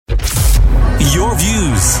Your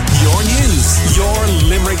views, your news, your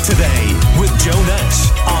Limerick Today with Joe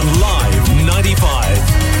Nash on Live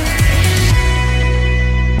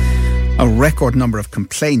 95. A record number of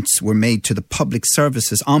complaints were made to the Public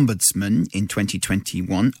Services Ombudsman in 2021.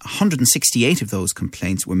 168 of those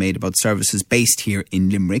complaints were made about services based here in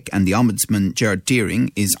Limerick, and the Ombudsman, Ger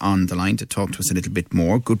Deering, is on the line to talk to us a little bit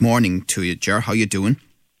more. Good morning to you, Ger. How are you doing?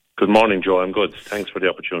 Good morning, Joe. I'm good. Thanks for the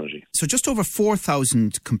opportunity. So just over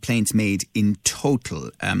 4,000 complaints made in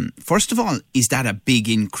total. First of all, is that a big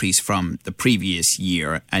increase from the previous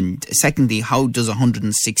year? And secondly, how does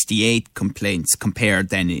 168 complaints compare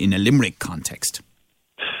then in a Limerick context?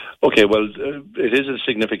 Okay, well, it is a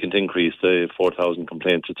significant increase, the 4,000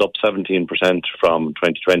 complaints. It's up 17% from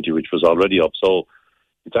 2020, which was already up. So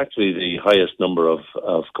it's actually the highest number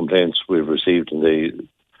of complaints we've received in the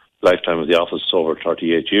lifetime of the office, over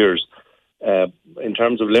 38 years. In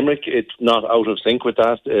terms of Limerick, it's not out of sync with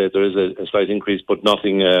that. There is a slight increase, but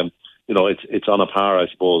nothing, it's on a par, I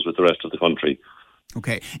suppose, with the rest of the country.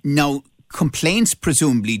 Okay. Now, complaints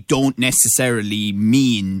presumably don't necessarily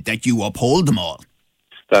mean that you uphold them all.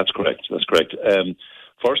 That's correct.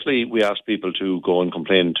 Firstly, we ask people to go and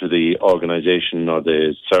complain to the organisation or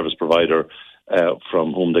the service provider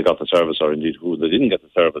from whom they got the service, or indeed who they didn't get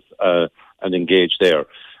the service, and engage there.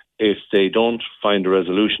 If they don't find a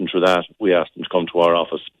resolution to that, we ask them to come to our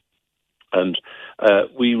office. And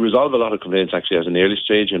we resolve a lot of complaints actually at an early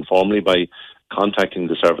stage, informally, by contacting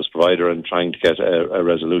the service provider and trying to get a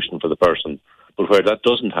resolution for the person. But where that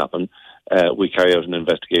doesn't happen, we carry out an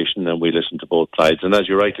investigation and we listen to both sides. And as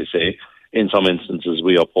you rightly say, in some instances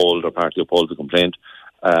we uphold or partly uphold the complaint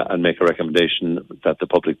and make a recommendation that the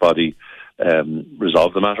public body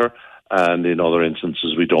resolve the matter. And in other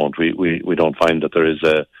instances we don't. We don't find that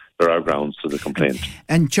there are grounds to the complaint.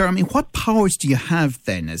 And Jeremy, what powers do you have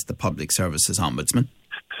then as the Public Services Ombudsman?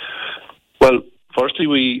 Well, firstly,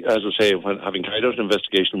 we, as I say, when having carried out an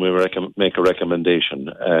investigation, we make a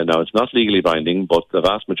recommendation. Now, it's not legally binding, but the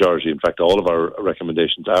vast majority, in fact, all of our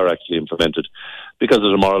recommendations are actually implemented because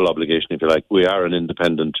there's a moral obligation, if you like. We are an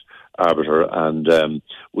independent arbiter, and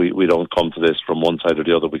we don't come to this from one side or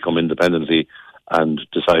the other. We come independently and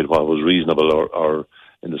decide what was reasonable or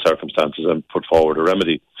in the circumstances and put forward a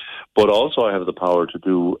remedy. But also I have the power to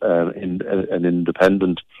do an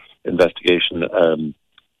independent investigation,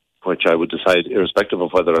 which I would decide, irrespective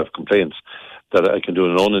of whether I have complaints, that I can do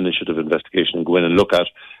an own initiative investigation and go in and look at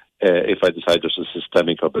if I decide there's a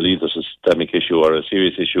systemic or believe there's a systemic issue or a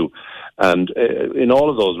serious issue. And in all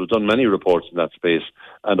of those, we've done many reports in that space,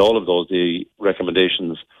 and all of those, the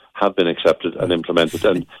recommendations have been accepted and implemented.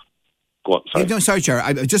 And sorry, Chair.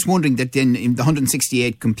 I was just wondering that in the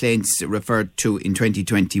 168 complaints referred to in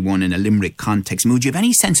 2021 in a Limerick context, would you have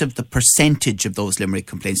any sense of the percentage of those Limerick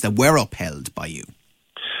complaints that were upheld by you?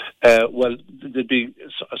 Well, they'd be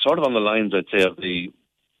sort of on the lines, I'd say, of the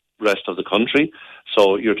rest of the country.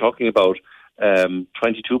 So you're talking about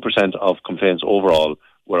 22% of complaints overall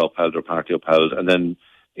were upheld or partly upheld, and then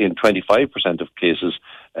in 25% of cases,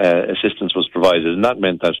 assistance was provided, and that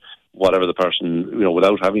meant that whatever the person,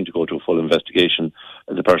 without having to go to a full investigation,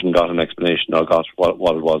 the person got an explanation or got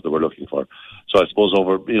what it was they were looking for. So I suppose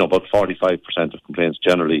over, about 45% of complaints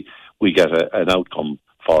generally, we get an outcome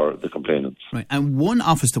for the complainants. Right. And one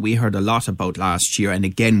office that we heard a lot about last year, and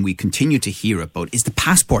again we continue to hear about, is the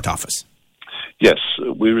Passport Office. Yes,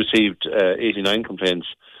 we received 89 complaints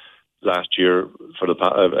last year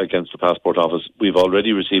against the Passport Office. We've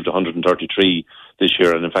already received 133 this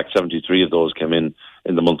year, and in fact 73 of those came in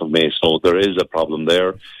the month of May. So there is a problem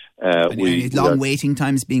there. Long waiting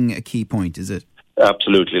times being a key point, is it?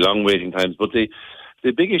 Absolutely, long waiting times. But the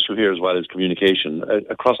big issue here as well is communication.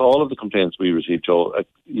 Across all of the complaints we received, Joe,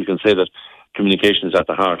 you can say that communication is at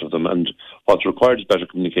the heart of them, and what's required is better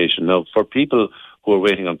communication. Now, for people who are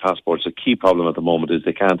waiting on passports, a key problem at the moment is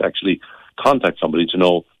they can't actually contact somebody to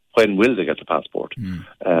know when will they get the passport.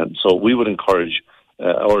 So we would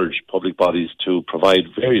urge public bodies to provide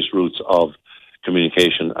various routes of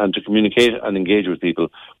communication and to communicate and engage with people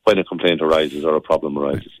when a complaint arises or a problem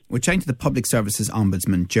arises. We're chatting to the Public Services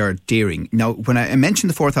Ombudsman, Ger Deering. Now, when I mentioned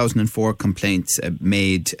the 4,004 complaints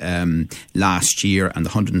made last year and the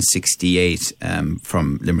 168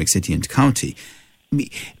 from Limerick City and County,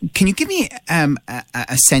 can you give me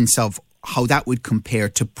a sense of how that would compare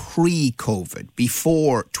to pre-COVID,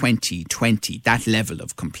 before 2020, that level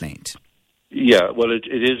of complaint? Yeah, well,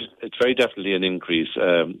 it's very definitely an increase.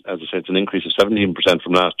 As I said, it's an increase of 17%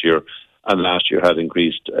 from last year, and last year had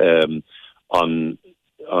increased on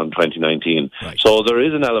 2019. Right. So there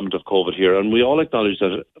is an element of COVID here, and we all acknowledge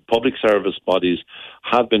that public service bodies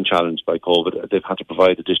have been challenged by COVID. They've had to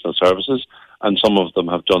provide additional services, and some of them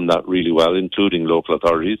have done that really well, including local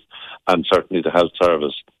authorities and certainly the health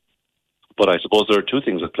service. But I suppose there are two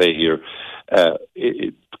things at play here.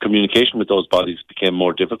 Communication with those bodies became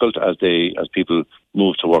more difficult as people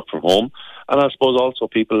moved to work from home, and I suppose also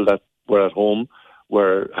people that were at home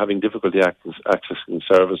were having difficulty accessing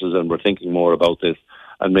services and were thinking more about this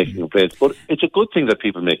and making complaints. But it's a good thing that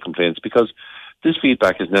people make complaints, because this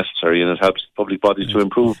feedback is necessary and it helps public bodies to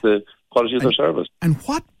improve the quality of their service. And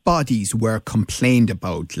what bodies were complained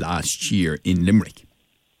about last year in Limerick?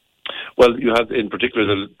 Well, you had in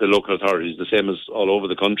particular the local authorities, the same as all over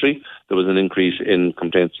the country. There was an increase in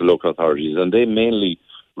complaints to local authorities, and they mainly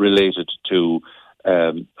related to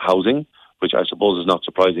housing, which I suppose is not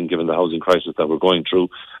surprising given the housing crisis that we're going through,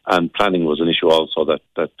 and planning was an issue also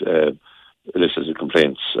that elicited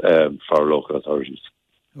complaints for local authorities.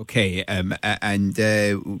 Okay, and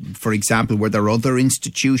for example, were there other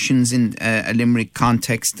institutions in a Limerick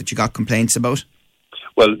context that you got complaints about?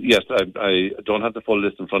 Well, yes, I don't have the full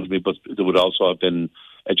list in front of me, but there would also have been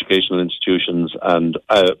educational institutions and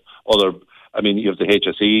other. I mean, you have the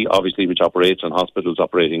HSE, obviously, which operates, and hospitals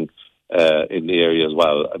operating in the area as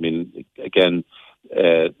well. I mean, again,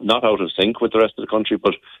 not out of sync with the rest of the country,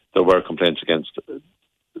 but there were complaints against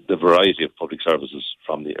the variety of public services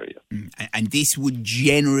from the area. And this would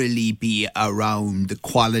generally be around the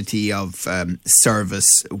quality of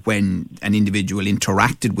service when an individual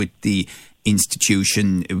interacted with the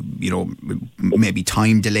institution, maybe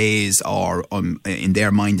time delays or, in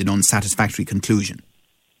their mind, an unsatisfactory conclusion.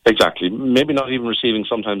 Exactly. Maybe not even receiving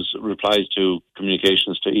sometimes replies to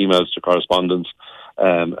communications, to emails, to correspondence.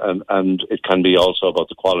 And it can be also about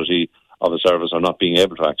the quality of a service or not being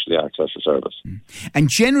able to actually access a service. And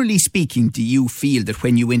generally speaking, do you feel that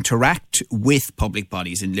when you interact with public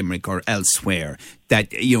bodies in Limerick or elsewhere, that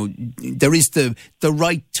there is the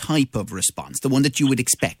right type of response, the one that you would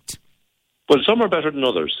expect? Well, some are better than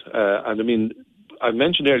others. And I mean, I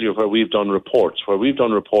mentioned earlier where we've done reports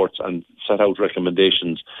and set out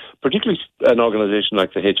recommendations, particularly an organisation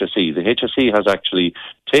like the HSE. The HSE has actually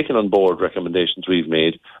taken on board recommendations we've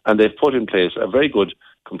made, and they've put in place a very good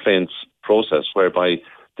complaints process whereby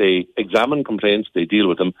they examine complaints, they deal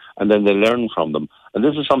with them, and then they learn from them. And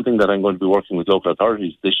this is something that I'm going to be working with local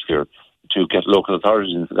authorities this year to get local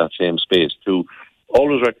authorities into that same space, to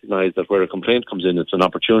always recognise that where a complaint comes in, it's an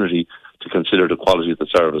opportunity to consider the quality of the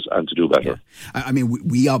service and to do better. Yeah. I mean,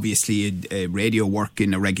 we obviously radio work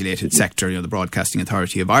in a regulated sector, the Broadcasting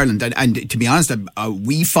Authority of Ireland, and to be honest,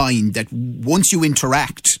 we find that once you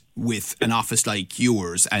interact with an office like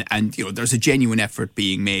yours, and there's a genuine effort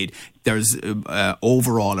being made, there's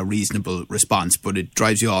overall a reasonable response, but it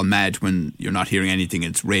drives you all mad when you're not hearing anything.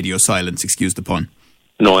 It's radio silence, excuse the pun.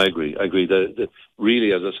 No, I agree.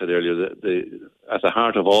 Really, as I said earlier, at the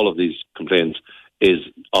heart of all of these complaints is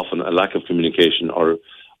often a lack of communication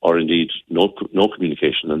or indeed no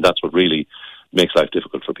communication, and that's what really makes life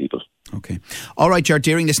difficult for people. Okay. All right, Gerard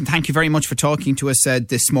Deering, listen, thank you very much for talking to us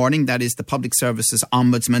this morning. That is the Public Services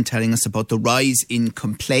Ombudsman telling us about the rise in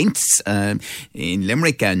complaints in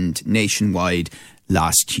Limerick and nationwide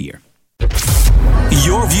last year.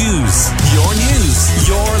 Your views, your news,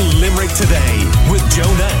 your Limerick Today.